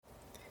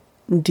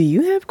Do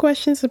you have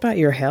questions about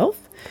your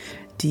health?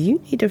 Do you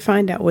need to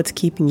find out what's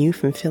keeping you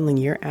from feeling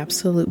your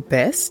absolute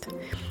best?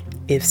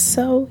 If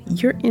so,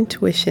 your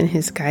intuition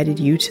has guided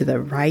you to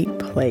the right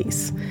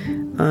place.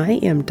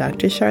 I am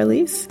Dr.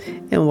 Charlise,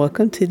 and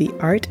welcome to the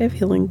Art of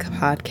Healing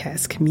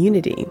podcast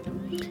community.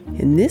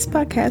 In this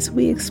podcast,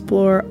 we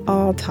explore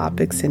all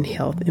topics in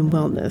health and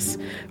wellness,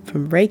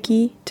 from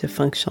Reiki to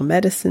functional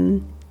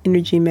medicine,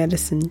 energy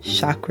medicine,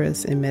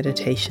 chakras, and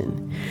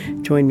meditation.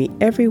 Join me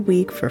every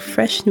week for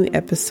fresh new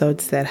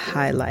episodes that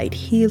highlight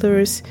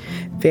healers,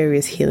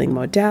 various healing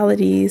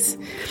modalities,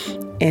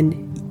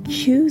 and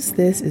choose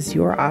this as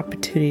your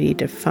opportunity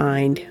to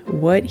find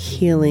what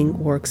healing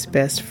works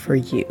best for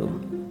you.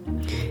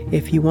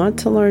 If you want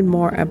to learn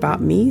more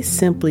about me,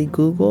 simply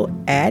Google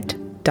at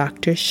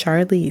Dr.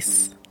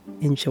 Charlise.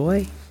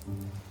 Enjoy.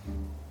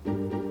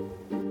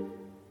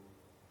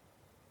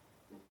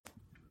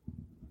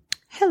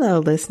 Hello,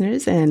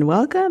 listeners, and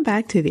welcome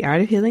back to the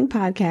Art of Healing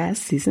podcast,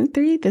 Season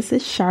 3. This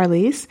is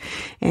Charlise,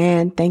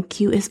 and thank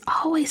you as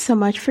always so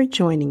much for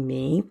joining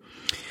me.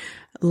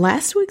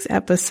 Last week's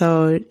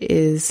episode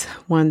is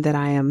one that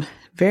I am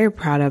very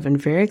proud of and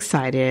very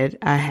excited.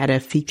 I had a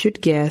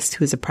featured guest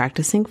who is a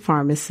practicing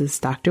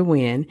pharmacist, Dr.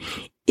 Nguyen.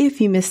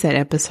 If you missed that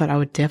episode, I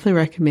would definitely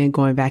recommend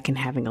going back and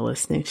having a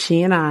listen.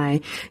 She and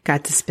I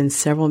got to spend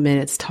several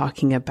minutes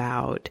talking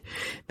about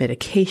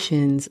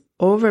medications,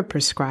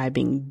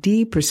 overprescribing,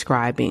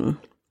 deprescribing.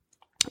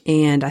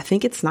 And I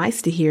think it's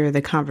nice to hear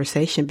the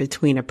conversation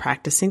between a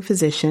practicing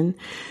physician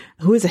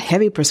who is a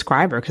heavy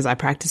prescriber, because I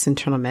practice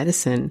internal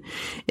medicine,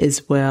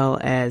 as well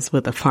as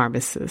with a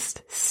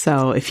pharmacist.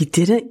 So if you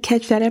didn't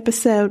catch that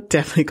episode,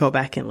 definitely go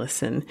back and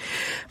listen.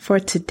 For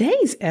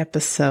today's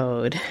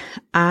episode,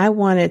 I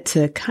wanted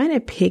to kind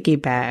of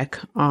piggyback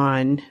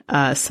on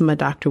some of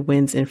Dr.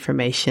 Nguyen's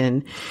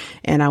information,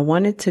 and I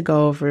wanted to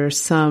go over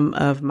some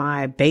of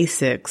my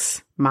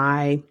basics,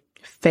 my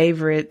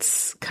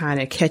favorites,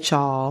 kind of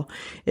catch-all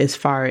as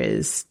far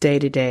as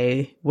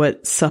day-to-day,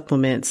 what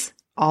supplements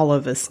all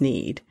of us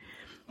need.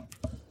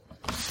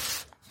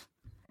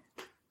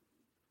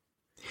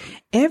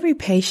 Every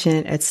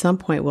patient at some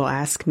point will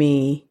ask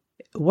me,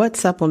 what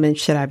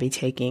supplements should I be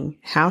taking?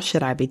 How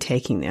should I be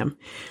taking them?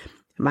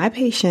 My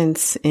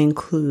patients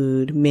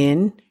include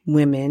men,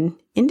 women,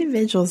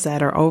 individuals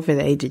that are over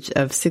the age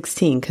of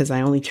 16, because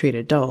I only treat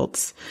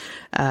adults,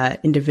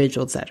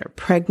 individuals that are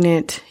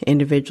pregnant,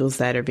 individuals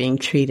that are being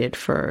treated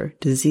for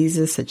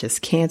diseases such as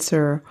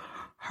cancer,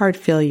 heart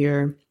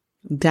failure,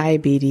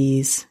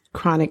 diabetes,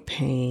 chronic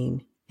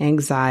pain,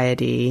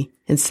 anxiety,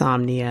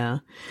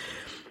 insomnia.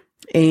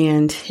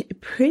 And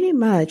pretty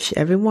much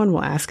everyone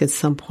will ask at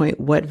some point,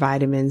 what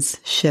vitamins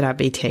should I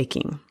be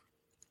taking?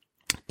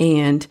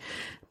 And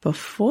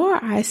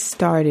before I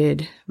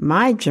started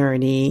my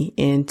journey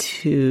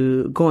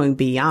into going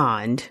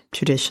beyond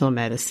traditional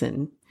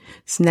medicine,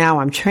 so now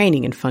I'm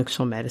training in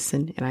functional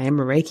medicine and I am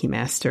a Reiki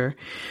master.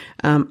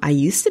 I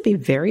used to be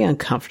very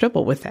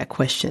uncomfortable with that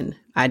question.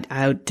 I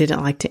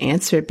didn't like to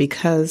answer it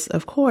because,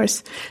 of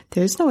course,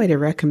 there's no way to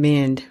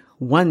recommend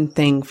one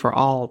thing for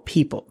all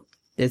people.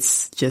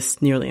 It's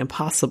just nearly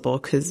impossible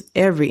because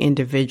every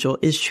individual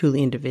is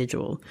truly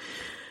individual.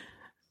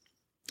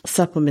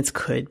 Supplements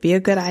could be a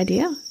good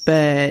idea,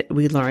 but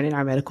we learn in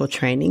our medical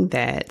training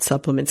that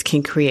supplements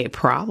can create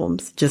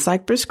problems, just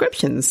like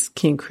prescriptions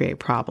can create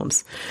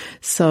problems.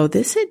 So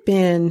this had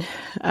been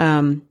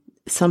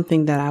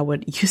something that I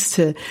would used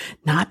to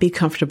not be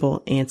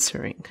comfortable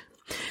answering.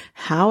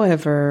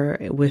 However,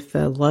 with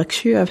the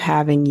luxury of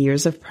having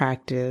years of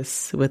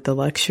practice, with the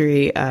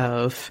luxury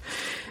of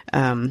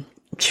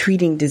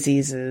treating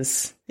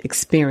diseases,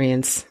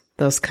 experience,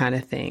 those kind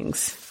of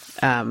things,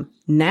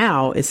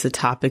 now it's a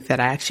topic that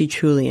I actually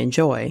truly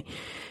enjoy.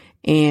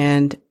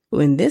 And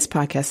in this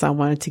podcast, I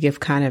wanted to give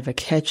kind of a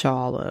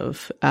catch-all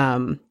of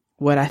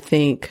what I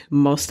think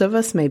most of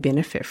us may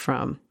benefit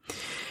from.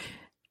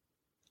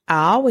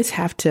 I always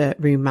have to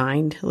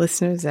remind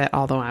listeners that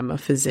although I'm a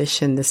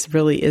physician, this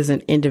really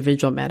isn't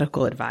individual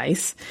medical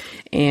advice.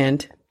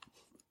 And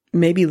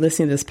maybe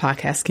listening to this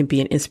podcast can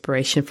be an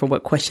inspiration for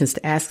what questions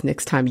to ask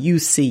next time you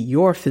see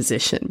your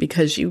physician,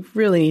 because you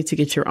really need to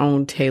get your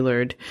own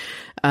tailored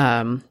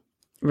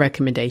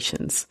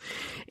recommendations.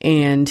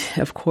 And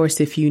of course,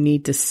 if you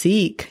need to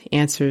seek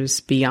answers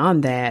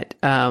beyond that,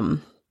 I'll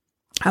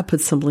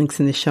put some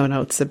links in the show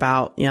notes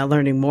about,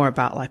 learning more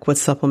about like what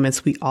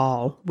supplements we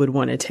all would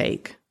want to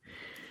take.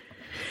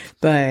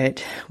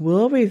 But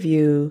we'll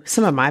review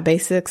some of my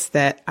basics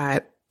that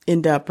I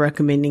end up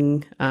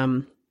recommending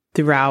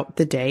throughout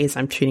the day as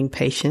I'm treating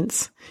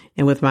patients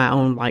and with my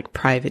own like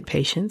private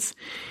patients.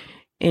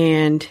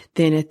 And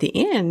then at the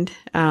end,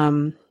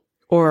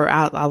 or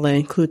I'll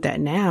include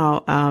that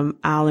now,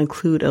 I'll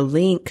include a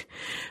link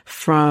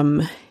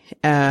from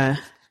an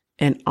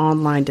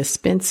online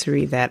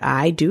dispensary that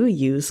I do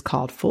use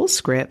called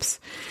FullScripts,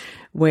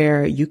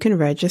 where you can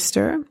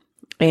register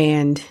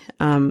and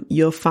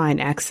you'll find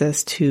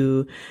access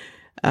to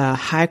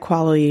high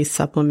quality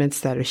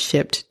supplements that are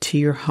shipped to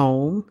your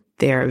home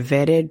They're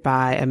vetted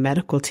by a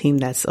medical team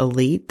that's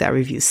elite, that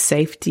reviews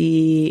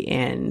safety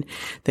and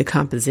the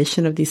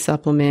composition of these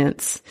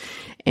supplements.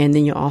 And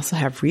then you'll also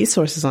have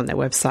resources on that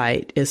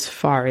website as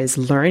far as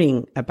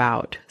learning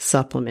about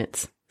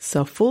supplements.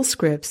 So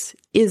Fullscripts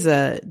is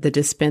the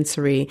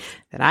dispensary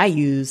that I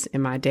use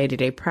in my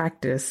day-to-day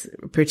practice,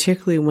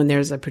 particularly when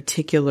there's a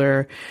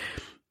particular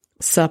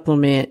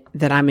supplement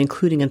that I'm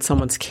including in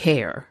someone's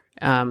care.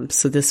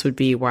 So this would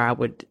be where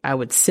I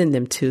would send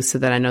them to so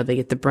that I know they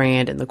get the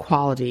brand and the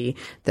quality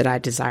that I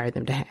desire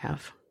them to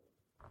have.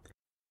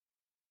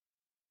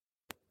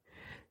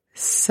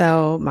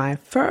 So my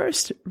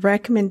first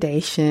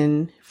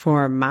recommendation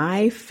for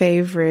my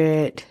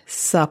favorite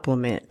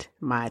supplement,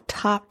 my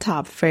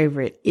top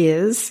favorite,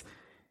 is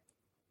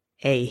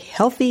a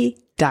healthy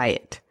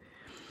diet.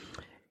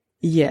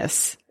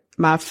 Yes,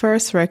 my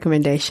first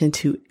recommendation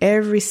to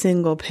every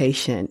single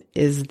patient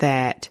is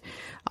that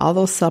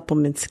although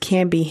supplements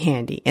can be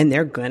handy, and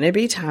there are going to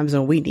be times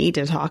when we need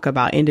to talk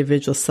about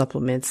individual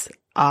supplements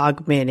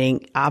augmenting,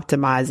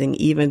 optimizing,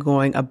 even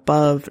going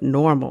above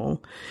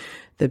normal,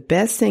 the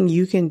best thing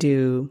you can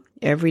do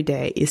every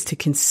day is to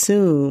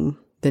consume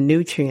the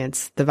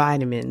nutrients, the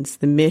vitamins,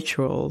 the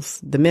minerals,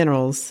 the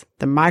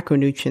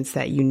micronutrients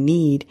that you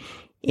need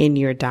in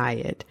your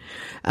diet.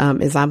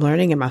 As I'm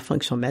learning in my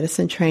functional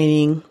medicine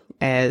training,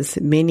 as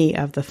many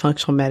of the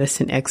functional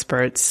medicine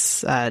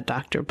experts,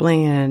 Dr.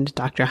 Bland,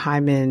 Dr.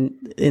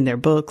 Hyman, in their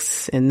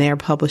books and their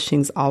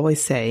publishings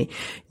always say,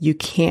 you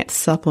can't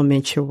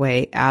supplement your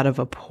way out of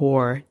a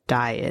poor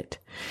diet.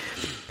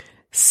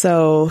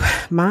 So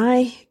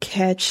my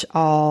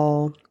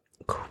catch-all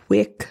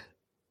quick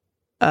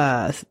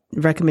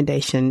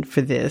recommendation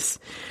for this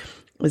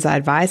is I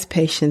advise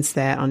patients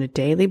that on a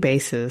daily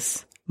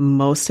basis,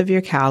 most of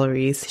your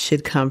calories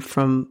should come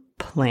from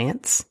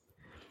plants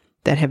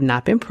that have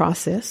not been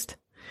processed.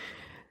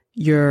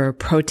 Your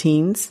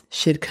proteins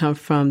should come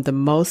from the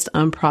most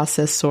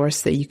unprocessed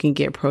source that you can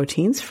get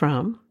proteins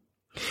from.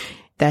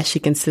 That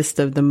should consist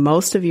of the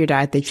most of your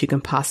diet that you can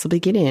possibly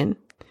get in.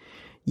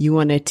 You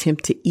want to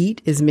attempt to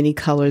eat as many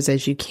colors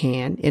as you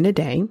can in a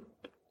day.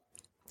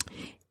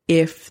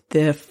 If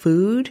the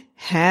food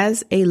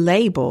has a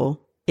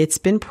label, it's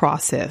been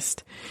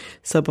processed.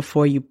 So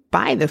before you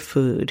buy the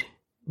food,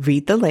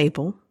 read the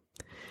label,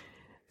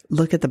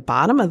 look at the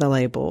bottom of the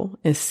label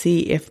and see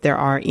if there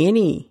are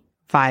any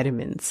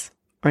vitamins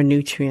or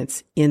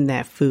nutrients in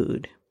that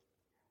food.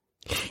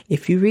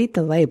 If you read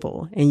the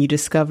label and you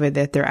discover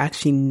that there are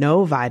actually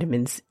no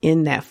vitamins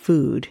in that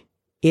food,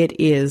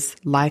 it is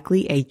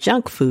likely a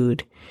junk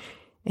food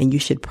and you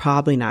should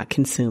probably not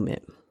consume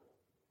it.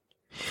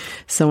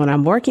 So when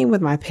I'm working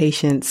with my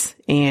patients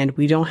and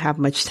we don't have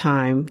much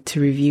time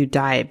to review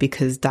diet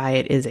because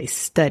diet is a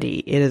study,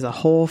 it is a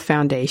whole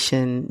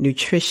foundation.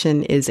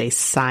 Nutrition is a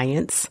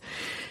science.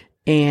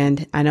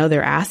 And I know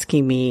they're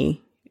asking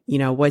me,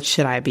 what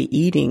should I be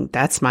eating?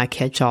 That's my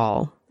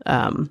catch-all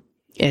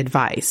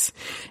advice.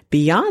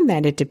 Beyond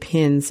that, it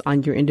depends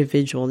on your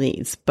individual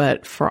needs.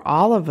 But for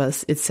all of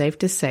us, it's safe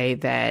to say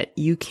that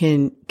you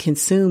can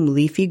consume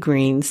leafy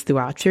greens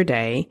throughout your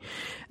day,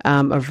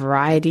 a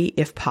variety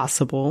if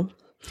possible.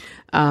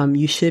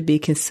 You should be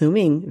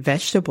consuming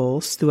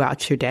vegetables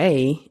throughout your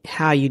day.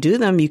 How you do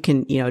them, you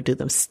can, do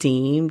them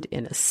steamed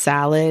in a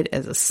salad,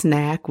 as a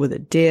snack with a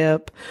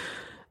dip.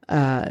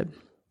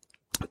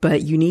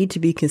 But you need to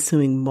be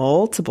consuming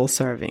multiple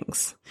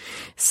servings.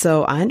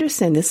 So I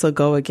understand this will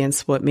go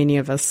against what many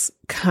of us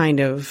kind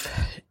of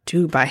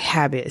do by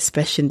habit,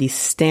 especially in the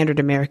standard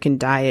American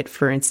diet.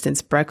 For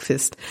instance,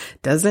 breakfast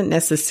doesn't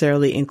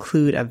necessarily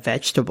include a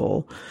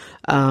vegetable.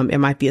 It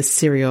might be a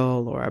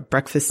cereal or a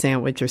breakfast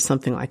sandwich or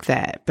something like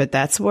that. But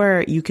that's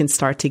where you can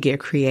start to get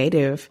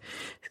creative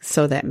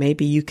so that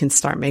maybe you can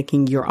start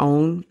making your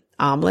own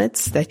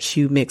omelets that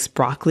you mix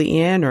broccoli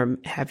in, or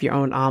have your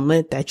own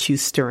omelet that you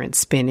stir in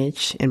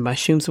spinach and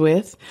mushrooms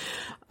with.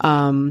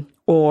 And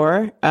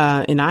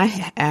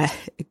I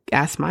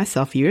asked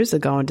myself years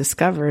ago and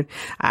discovered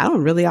I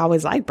don't really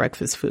always like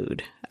breakfast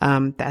food.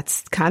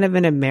 That's kind of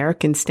an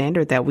American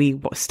standard that we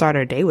start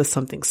our day with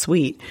something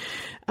sweet.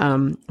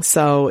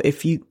 So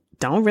if you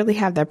don't really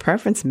have that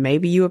preference,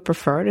 maybe you would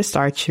prefer to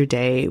start your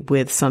day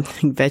with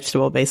something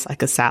vegetable based,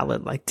 like a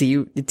salad. Like, do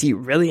you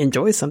really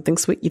enjoy something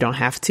sweet? You don't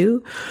have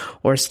to.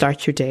 Or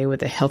start your day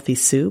with a healthy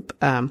soup.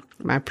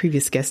 My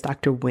previous guest,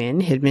 Dr. Wynn,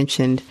 had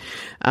mentioned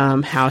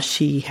how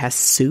she has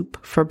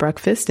soup for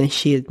breakfast, and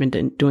she had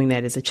been doing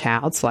that as a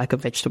child, so like a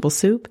vegetable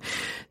soup.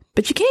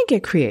 But you can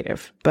get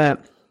creative.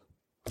 But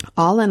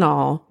all in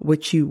all,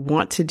 what you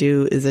want to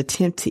do is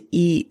attempt to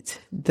eat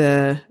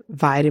the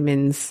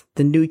vitamins,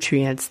 the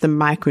nutrients, the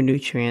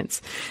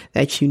micronutrients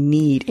that you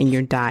need in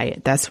your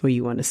diet. That's where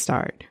you want to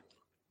start.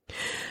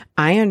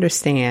 I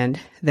understand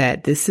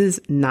that this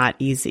is not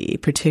easy,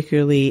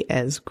 particularly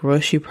as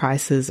grocery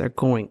prices are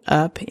going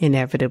up.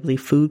 Inevitably,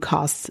 food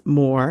costs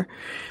more.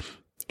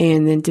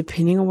 And then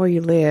depending on where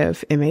you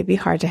live, it may be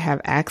hard to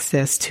have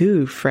access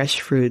to fresh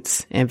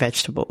fruits and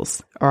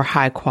vegetables, or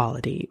high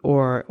quality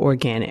or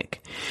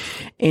organic.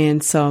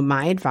 And so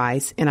my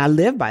advice, and I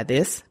live by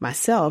this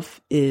myself,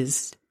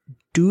 is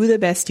do the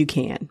best you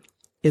can.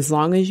 As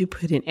long as you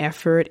put in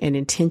effort and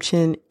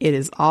intention, it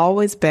is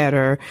always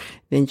better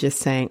than just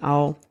saying,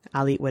 oh,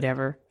 I'll eat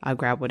whatever, I'll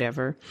grab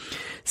whatever.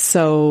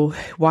 So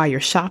while you're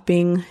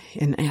shopping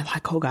and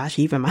like, oh gosh,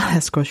 even my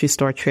last grocery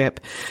store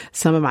trip,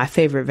 some of my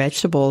favorite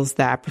vegetables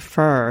that I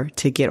prefer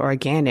to get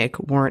organic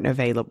weren't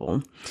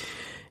available.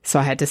 So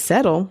I had to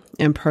settle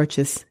and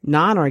purchase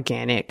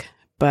non-organic,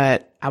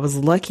 but I was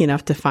lucky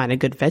enough to find a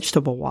good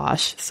vegetable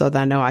wash so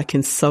that I know I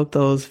can soak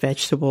those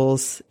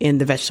vegetables in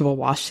the vegetable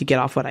wash to get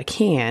off what I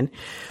can.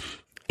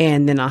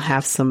 And then I'll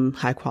have some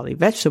high quality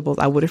vegetables.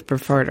 I would have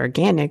preferred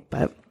organic,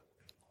 but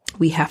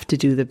we have to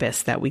do the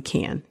best that we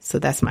can. So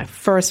that's my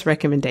first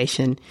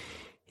recommendation,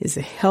 is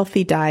a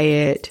healthy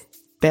diet,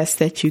 best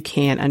that you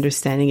can,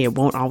 understanding it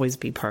won't always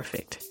be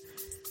perfect.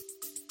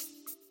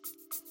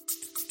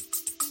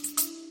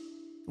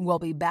 We'll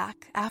be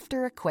back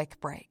after a quick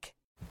break.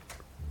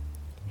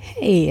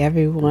 Hey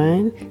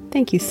everyone,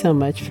 thank you so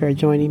much for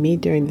joining me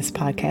during this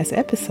podcast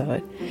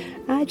episode.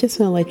 I just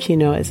want to let you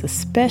know, as a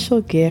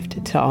special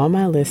gift to all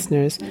my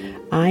listeners,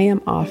 I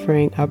am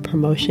offering a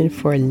promotion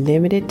for a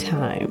limited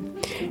time.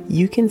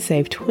 You can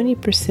save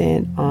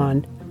 20%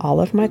 on all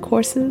of my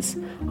courses,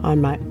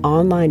 on my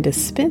online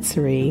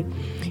dispensary,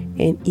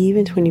 and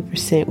even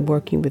 20%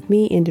 working with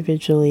me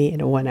individually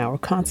in a 1-hour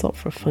consult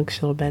for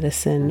functional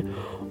medicine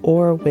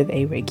or with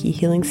a Reiki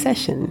healing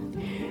session.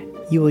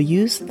 You will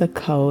use the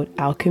code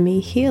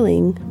Alchemy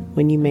Healing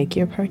when you make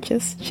your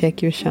purchase.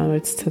 Check your show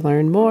notes to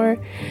learn more.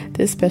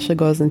 This special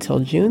goes until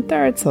June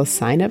 3rd, so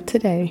sign up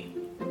today.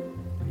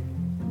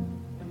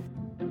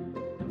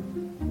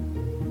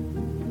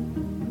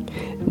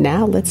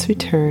 Now let's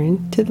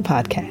return to the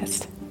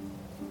podcast.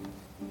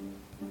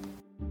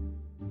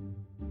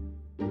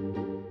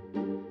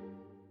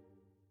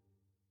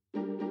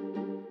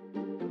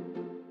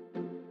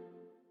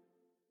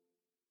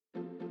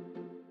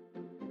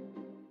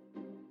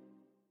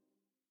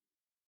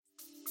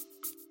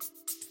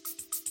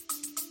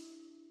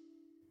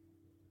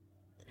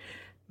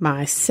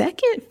 My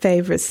second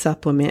favorite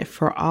supplement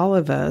for all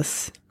of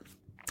us,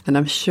 and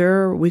I'm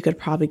sure we could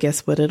probably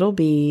guess what it'll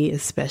be,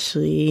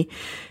 especially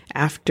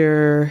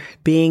after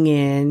being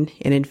in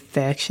an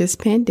infectious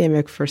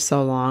pandemic for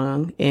so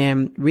long,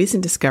 and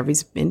recent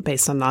discoveries and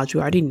based on knowledge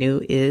we already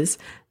knew, is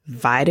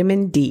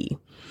vitamin D.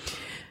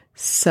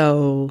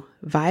 So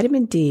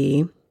vitamin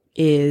D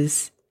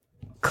is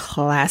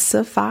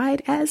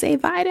classified as a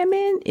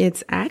vitamin.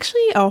 It's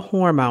actually a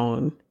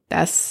hormone.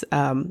 That's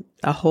a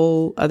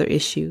whole other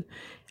issue.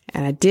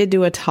 And I did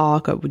do a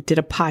talk, or we did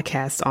a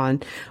podcast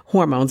on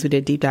hormones. We did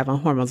a deep dive on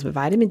hormones, but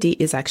vitamin D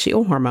is actually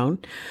a hormone.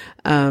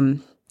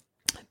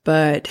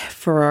 But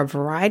for a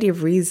variety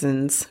of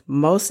reasons,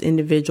 most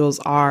individuals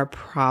are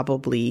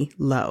probably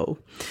low.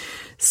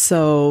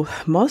 So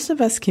most of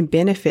us can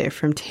benefit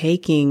from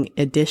taking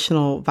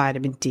additional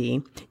vitamin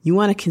D. You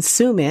want to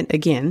consume it,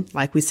 again,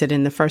 like we said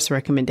in the first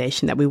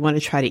recommendation, that we want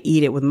to try to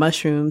eat it with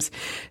mushrooms,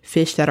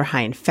 fish that are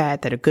high in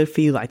fat, that are good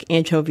for you, like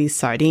anchovies,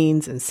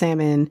 sardines, and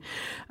salmon,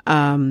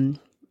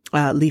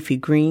 leafy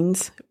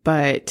greens.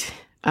 But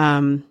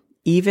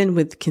even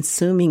with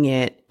consuming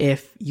it,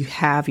 if you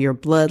have your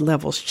blood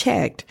levels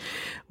checked,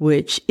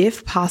 which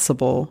if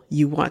possible,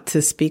 you want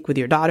to speak with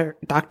your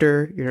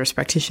doctor, your nurse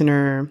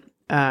practitioner,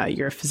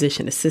 your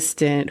physician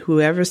assistant,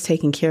 whoever's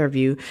taking care of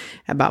you,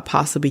 about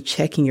possibly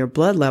checking your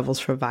blood levels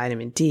for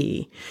vitamin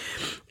D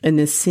and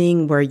then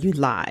seeing where you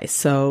lie.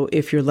 So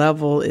if your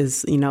level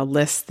is,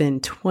 less than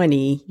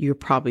 20, you're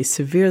probably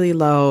severely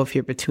low. If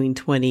you're between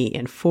 20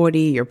 and 40,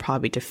 you're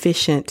probably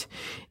deficient.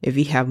 If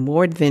you have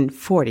more than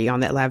 40 on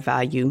that lab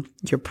value,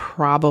 you're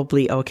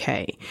probably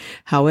okay.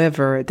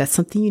 However, that's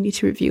something you need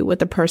to review with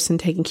the person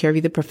taking care of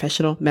you,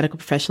 the medical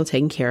professional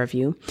taking care of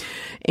you.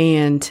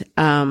 And,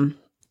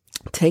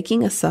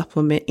 taking a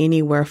supplement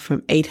anywhere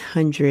from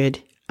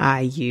 800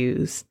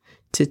 IUs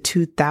to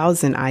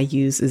 2000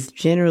 IUs is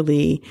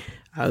generally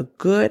a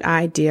good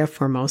idea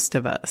for most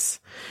of us.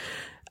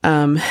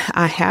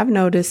 I have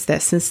noticed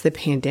that since the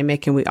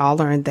pandemic, and we all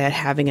learned that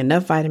having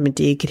enough vitamin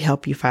D could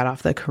help you fight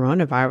off the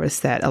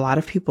coronavirus, that a lot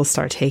of people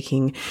start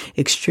taking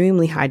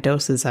extremely high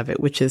doses of it,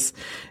 which is,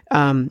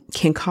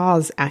 can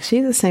cause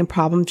actually the same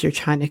problems you're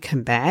trying to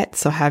combat.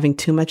 So having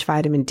too much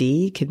vitamin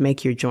D could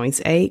make your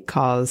joints ache,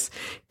 cause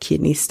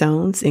kidney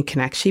stones, and can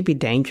actually be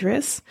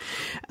dangerous.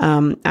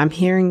 I'm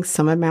hearing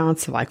some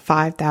amounts of like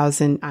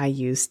 5,000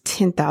 IUs,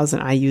 10,000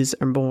 IUs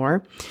or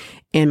more.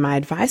 And my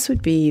advice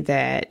would be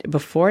that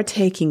before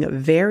taking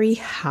very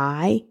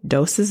high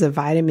doses of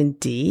vitamin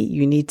D,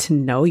 you need to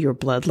know your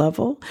blood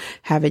level,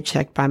 have it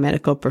checked by a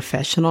medical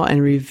professional,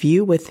 and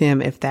review with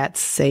him if that's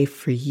safe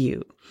for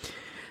you.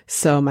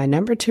 So my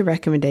number 2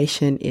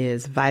 recommendation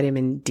is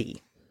vitamin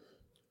D.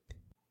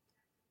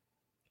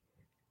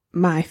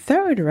 My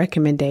third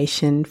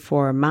recommendation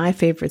for my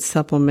favorite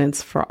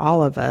supplements for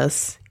all of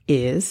us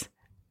is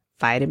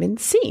vitamin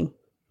C.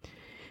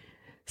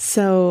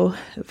 So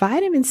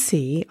vitamin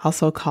C,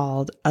 also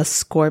called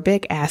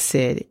ascorbic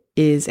acid,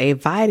 is a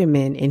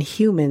vitamin in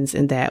humans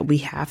in that we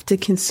have to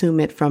consume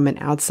it from an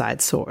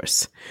outside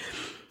source.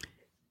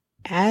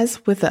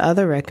 As with the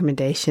other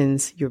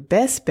recommendations, your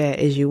best bet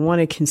is you want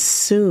to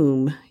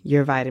consume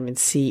your vitamin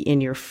C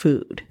in your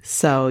food.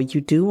 So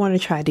you do want to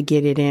try to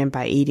get it in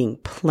by eating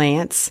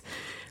plants,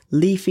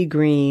 leafy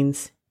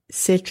greens,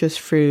 citrus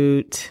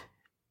fruit,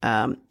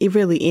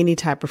 really any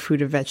type of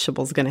fruit or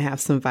vegetable is going to have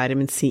some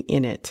vitamin C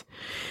in it.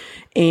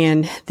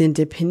 And then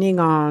depending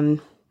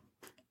on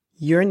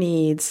your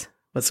needs,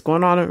 what's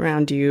going on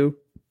around you,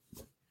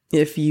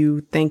 if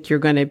you think you're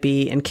going to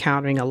be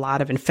encountering a lot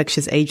of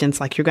infectious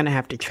agents, like you're going to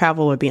have to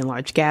travel or be in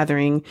large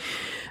gathering,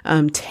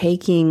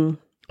 taking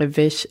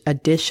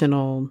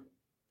additional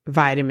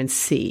vitamin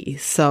C.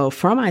 So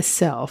for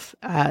myself,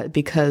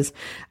 because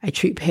I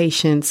treat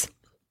patients,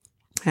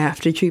 I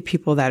have to treat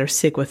people that are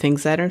sick with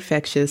things that are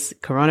infectious,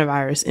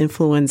 coronavirus,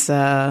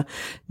 influenza,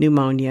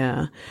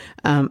 pneumonia.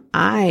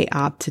 I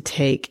opt to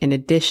take an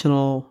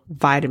additional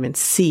vitamin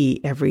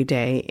C every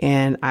day.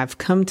 And I've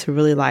come to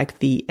really like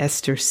the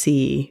Ester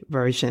C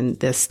version,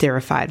 the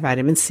esterified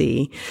vitamin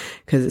C,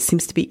 because it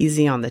seems to be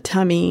easy on the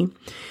tummy.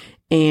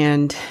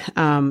 And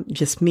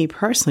just me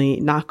personally,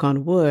 knock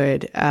on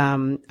wood,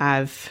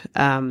 I've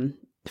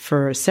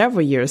for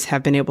several years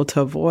have been able to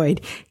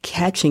avoid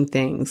catching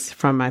things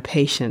from my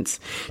patients,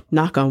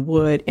 knock on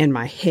wood, in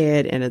my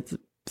head, and a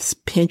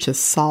pinch of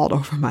salt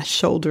over my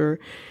shoulder,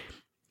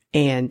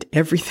 and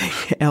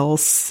everything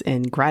else.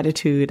 And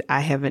gratitude,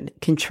 I haven't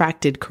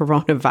contracted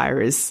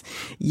coronavirus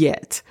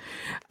yet.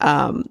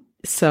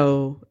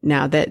 So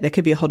now that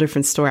could be a whole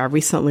different story. I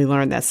recently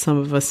learned that some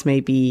of us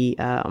may be,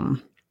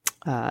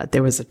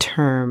 there was a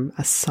term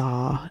I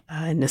saw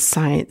in a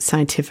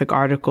scientific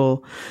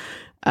article,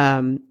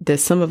 that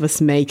some of us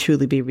may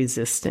truly be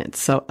resistant.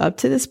 So up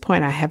to this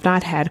point, I have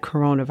not had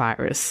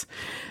coronavirus.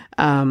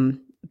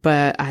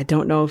 But I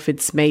don't know if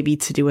it's maybe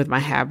to do with my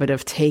habit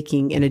of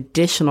taking an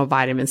additional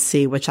vitamin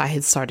C, which I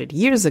had started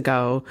years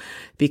ago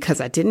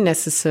because I didn't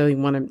necessarily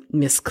want to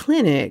miss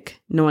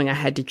clinic knowing I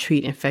had to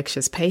treat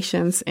infectious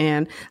patients.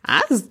 And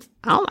I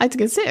don't like to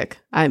get sick.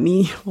 I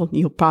mean, well,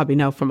 you'll probably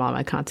know from all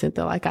my content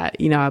that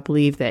I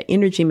believe that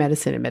energy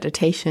medicine and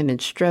meditation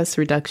and stress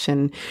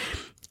reduction,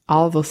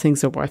 all of those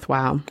things are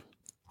worthwhile,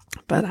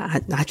 but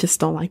I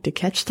just don't like to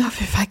catch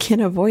stuff if I can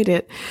avoid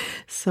it.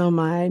 So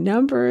my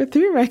number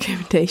 3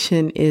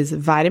 recommendation is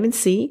vitamin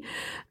C.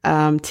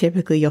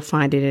 Typically you'll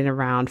find it in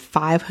around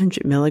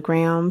 500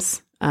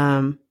 milligrams,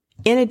 in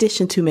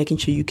addition to making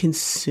sure you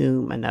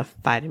consume enough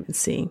vitamin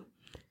C.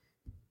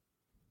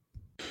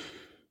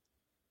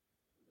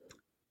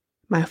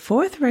 My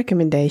 4th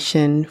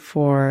recommendation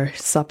for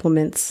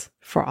supplements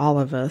for all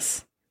of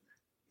us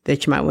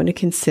that you might want to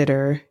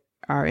consider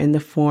are in the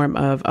form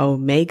of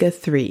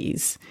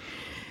omega-3s.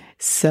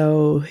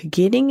 So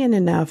getting in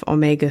enough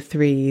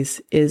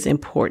omega-3s is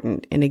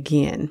important. And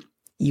again,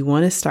 you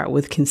want to start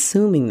with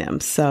consuming them.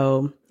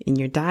 So in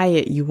your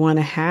diet, you want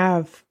to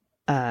have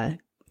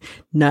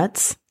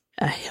nuts,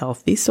 a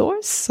healthy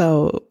source.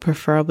 So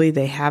preferably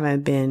they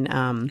haven't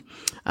been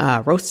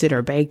roasted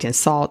or baked in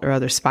salt or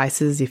other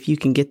spices. If you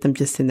can get them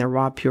just in their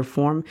raw, pure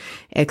form,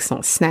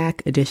 excellent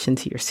snack addition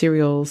to your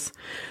cereals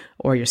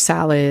or your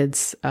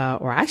salads,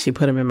 or I actually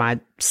put them in my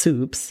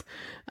soups.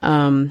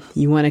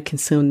 You want to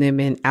consume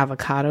them in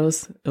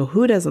avocados. Oh,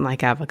 who doesn't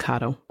like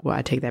avocado? Well,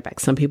 I take that back.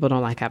 Some people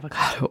don't like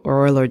avocado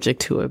or are allergic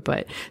to it,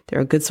 but they're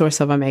a good source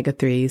of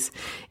omega-3s.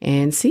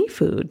 And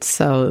seafood.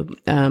 So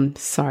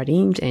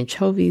sardines,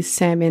 anchovies,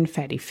 salmon,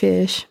 fatty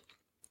fish.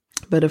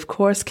 But of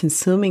course,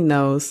 consuming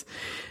those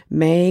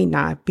may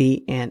not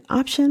be an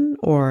option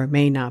or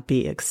may not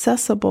be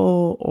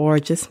accessible or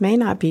just may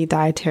not be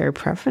dietary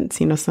preference.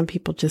 You know, some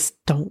people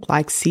just don't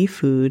like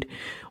seafood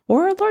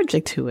or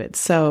allergic to it.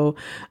 So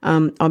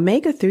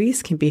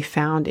omega-3s can be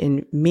found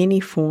in many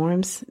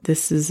forms.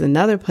 This is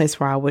another place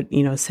where I would,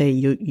 say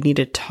you need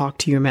to talk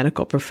to your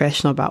medical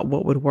professional about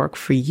what would work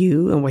for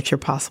you and what your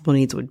possible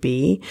needs would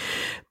be.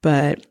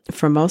 But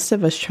for most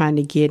of us trying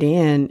to get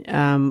in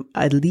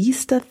at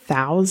least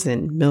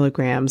 1,000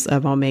 milligrams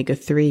of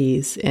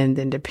omega-3s, and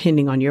then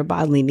depending on your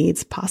bodily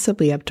needs,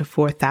 possibly up to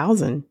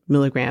 4,000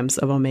 milligrams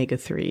of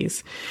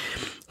omega-3s.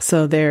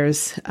 So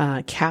there's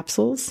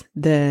capsules.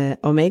 The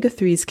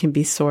omega-3s can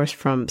be sourced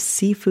from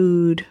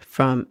seafood,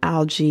 from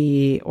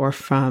algae, or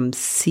from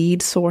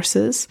seed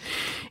sources.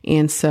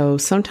 And so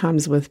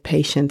sometimes with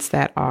patients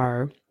that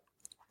are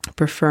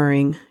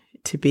preferring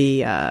to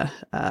be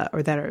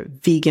or that are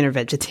vegan or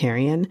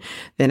vegetarian,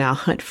 then I'll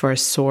hunt for a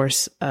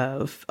source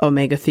of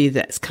omega-3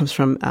 that comes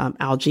from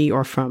algae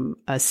or from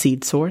a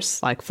seed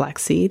source like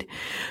flaxseed.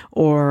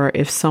 Or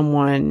if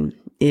someone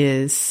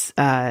is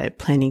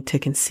planning to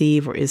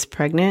conceive or is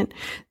pregnant,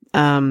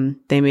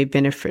 they may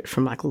benefit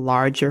from like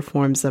larger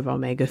forms of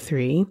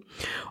omega-3,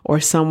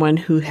 or someone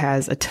who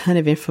has a ton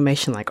of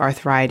inflammation like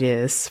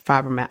arthritis,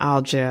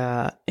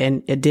 fibromyalgia,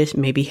 and addition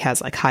maybe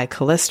has like high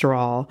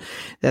cholesterol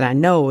that I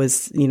know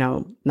is,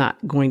 not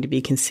going to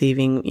be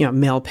conceiving,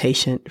 male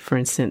patient, for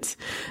instance,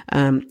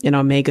 an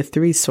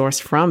omega-3 source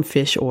from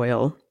fish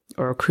oil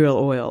or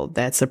krill oil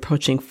that's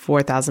approaching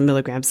 4,000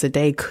 milligrams a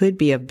day could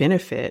be of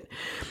benefit.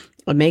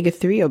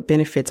 Omega-3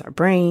 benefits our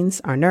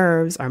brains, our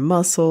nerves, our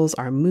muscles,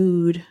 our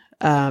mood,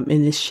 and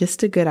it's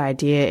just a good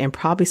idea and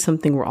probably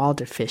something we're all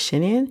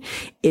deficient in.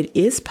 It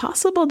is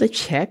possible to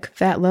check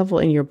that level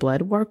in your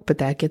blood work, but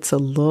that gets a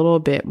little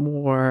bit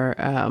more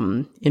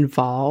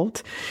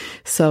involved.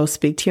 So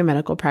speak to your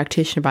medical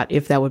practitioner about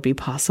if that would be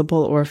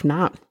possible, or if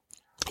not,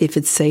 if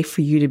it's safe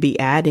for you to be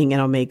adding an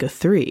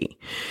omega-3.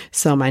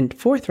 So my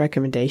fourth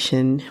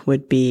recommendation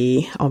would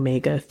be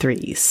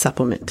omega-3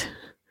 supplement.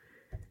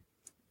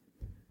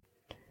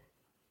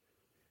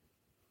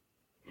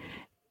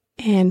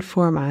 And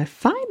for my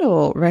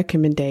final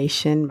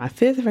recommendation, my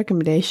fifth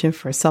recommendation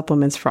for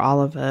supplements for all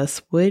of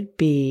us would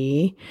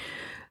be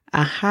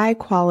a high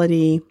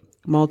quality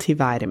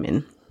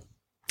multivitamin.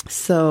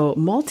 So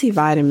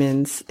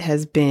multivitamins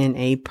has been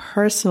a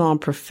personal and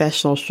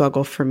professional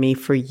struggle for me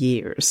for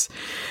years.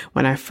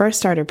 When I first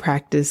started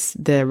practice,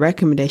 the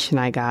recommendation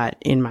I got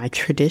in my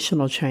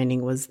traditional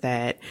training was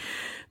that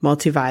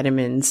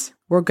multivitamins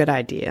were a good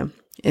idea.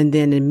 And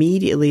then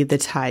immediately the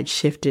tide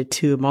shifted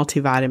to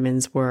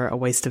multivitamins were a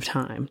waste of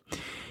time.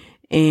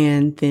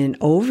 And then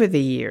over the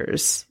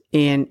years,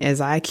 and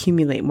as I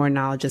accumulate more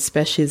knowledge,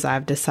 especially as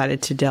I've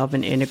decided to delve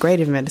into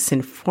integrative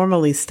medicine,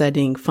 formally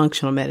studying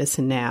functional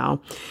medicine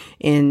now,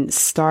 and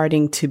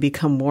starting to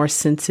become more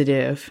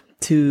sensitive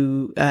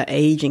to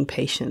aging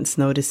patients,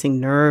 noticing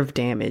nerve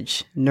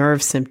damage,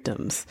 nerve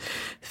symptoms,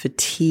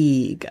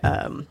 fatigue,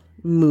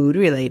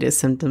 mood-related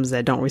symptoms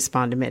that don't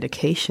respond to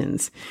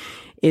medications,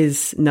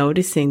 is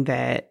noticing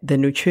that the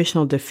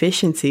nutritional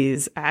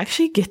deficiencies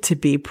actually get to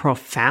be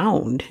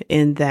profound,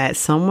 in that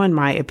someone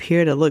might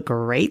appear to look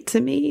great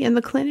to me in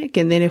the clinic.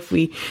 And then if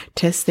we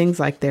test things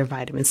like their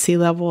vitamin C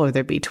level or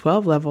their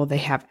B12 level, they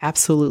have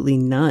absolutely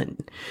none.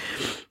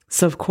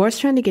 So of course,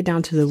 trying to get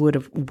down to the root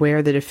of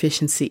where the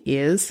deficiency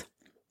is.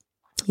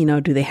 You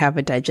know, do they have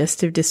a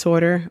digestive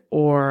disorder,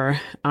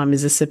 or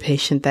is this a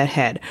patient that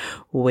had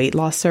weight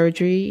loss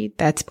surgery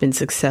that's been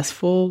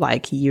successful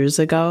like years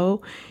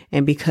ago?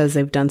 And because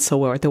they've done so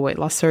well with the weight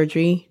loss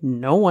surgery,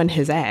 no one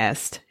has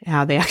asked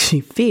how they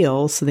actually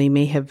feel. So they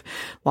may have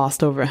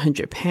lost over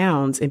 100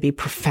 pounds and be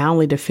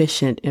profoundly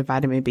deficient in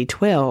vitamin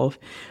B12.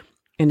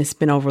 And it's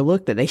been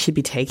overlooked that they should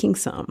be taking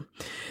some.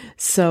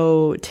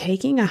 So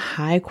taking a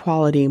high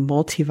quality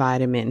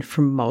multivitamin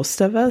for most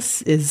of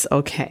us is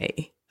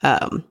okay.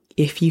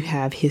 If you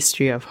have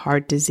history of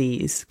heart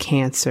disease,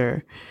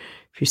 cancer,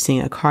 if you're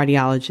seeing a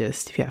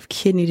cardiologist, if you have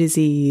kidney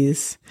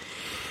disease,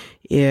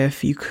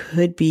 if you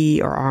could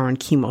be or are on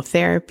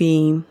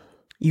chemotherapy,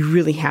 you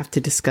really have to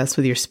discuss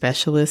with your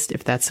specialist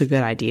if that's a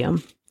good idea,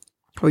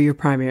 or your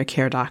primary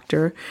care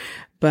doctor.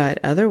 But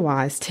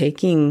otherwise,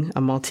 taking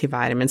a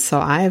multivitamin. So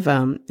I've,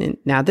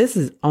 now this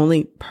is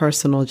only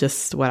personal,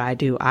 just what I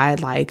do. I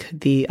like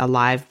the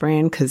Alive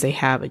brand because they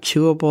have a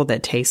chewable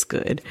that tastes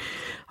good.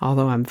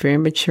 Although I'm very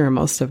mature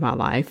most of my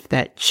life,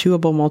 that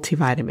chewable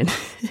multivitamin,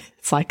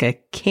 it's like a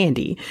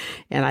candy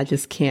and I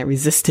just can't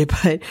resist it.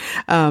 But,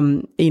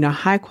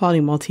 high quality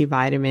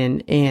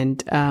multivitamin,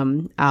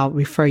 and, I'll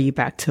refer you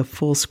back to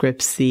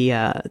Fullscripts,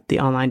 the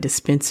online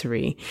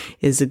dispensary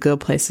is a good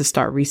place to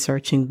start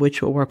researching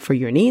which will work for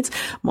your needs.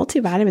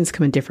 Multivitamins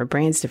come in different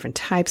brands, different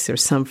types.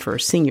 There's some for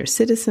senior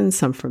citizens,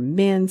 some for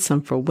men,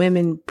 some for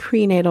women,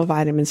 prenatal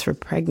vitamins for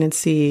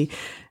pregnancy,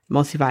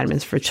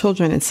 multivitamins for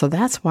children. And so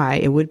that's why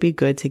it would be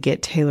good to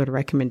get tailored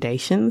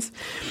recommendations.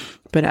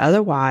 But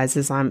otherwise,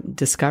 as I'm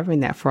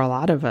discovering that for a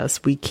lot of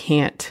us, we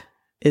can't,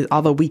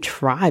 although we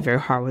try very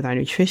hard with our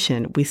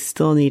nutrition, we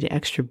still need an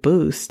extra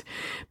boost.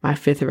 My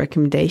fifth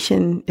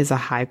recommendation is a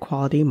high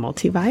quality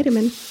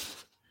multivitamin.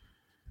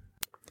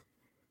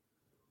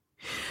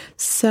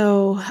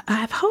 So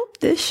I hope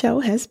this show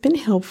has been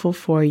helpful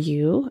for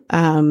you.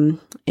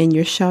 In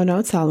your show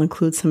notes, I'll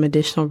include some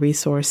additional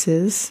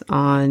resources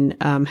on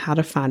how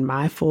to find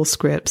my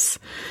Fullscripts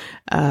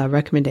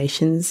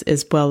recommendations,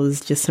 as well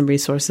as just some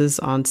resources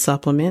on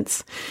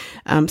supplements.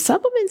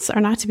 Supplements are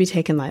not to be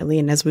taken lightly.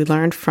 And as we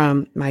learned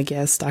from my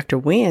guest, Dr.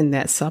 Nguyen,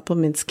 that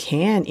supplements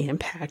can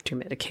impact your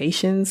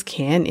medications,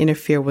 can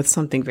interfere with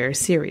something very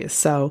serious.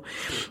 So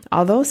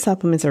although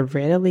supplements are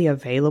readily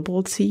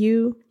available to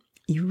you,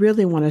 you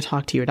really want to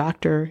talk to your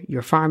doctor,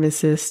 your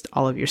pharmacist,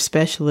 all of your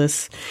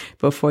specialists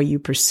before you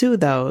pursue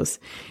those.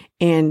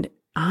 And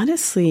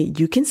honestly,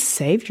 you can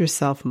save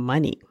yourself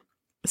money.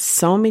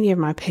 So many of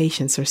my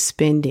patients are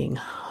spending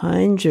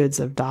hundreds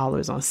of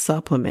dollars on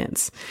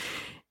supplements.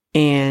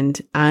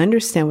 And I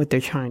understand what they're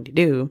trying to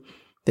do.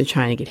 They're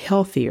trying to get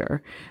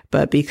healthier.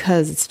 But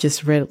because it's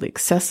just readily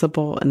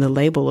accessible and the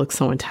label looks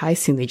so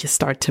enticing, they just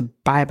start to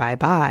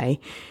buy.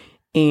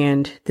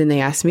 And then they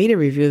ask me to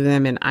review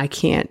them, and I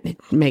can't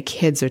make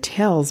heads or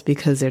tails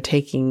because they're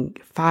taking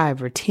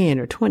 5 or 10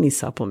 or 20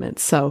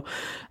 supplements. So,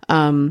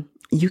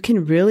 you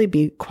can really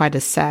be quite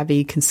a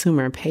savvy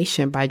consumer and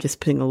patient by just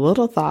putting a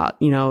little thought,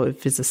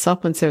 if it's a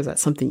supplement, is that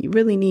something you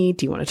really need?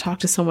 Do you want to talk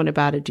to someone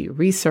about it? Do you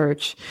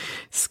research?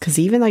 Because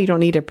even though you don't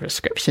need a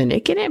prescription,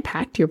 it can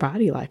impact your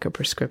body like a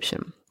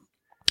prescription.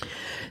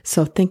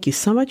 So thank you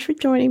so much for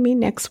joining me.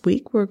 Next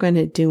week, we're going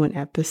to do an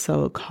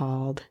episode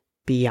called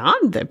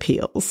beyond the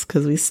pills,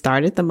 because we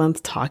started the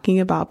month talking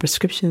about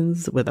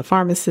prescriptions with a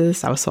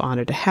pharmacist. I was so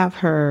honored to have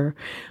her.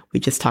 We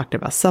just talked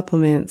about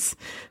supplements.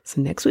 So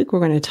next week,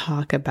 we're going to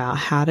talk about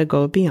how to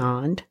go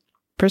beyond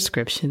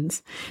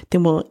prescriptions.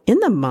 Then we'll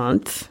end the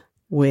month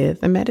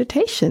with a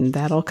meditation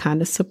that'll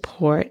kind of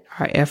support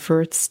our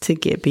efforts to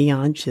get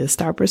beyond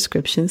just our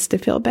prescriptions to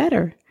feel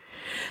better.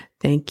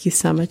 Thank you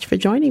so much for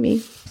joining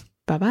me.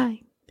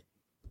 Bye-bye.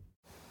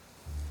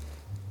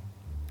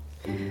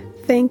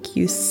 Thank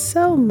you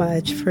so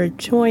much for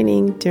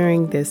joining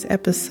during this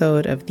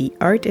episode of the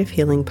Art of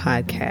Healing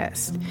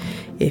podcast.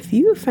 If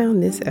you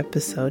found this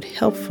episode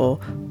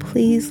helpful,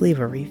 please leave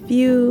a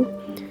review.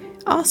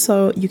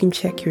 Also, you can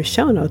check your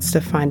show notes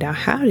to find out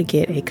how to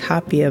get a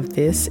copy of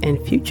this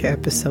and future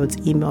episodes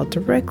emailed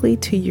directly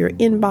to your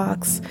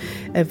inbox,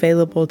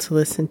 available to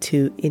listen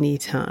to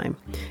anytime.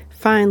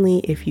 Finally,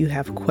 if you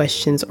have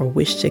questions or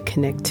wish to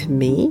connect to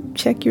me,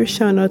 check your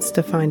show notes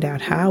to find out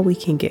how we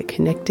can get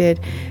connected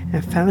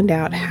and find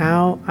out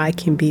how I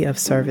can be of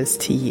service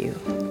to you.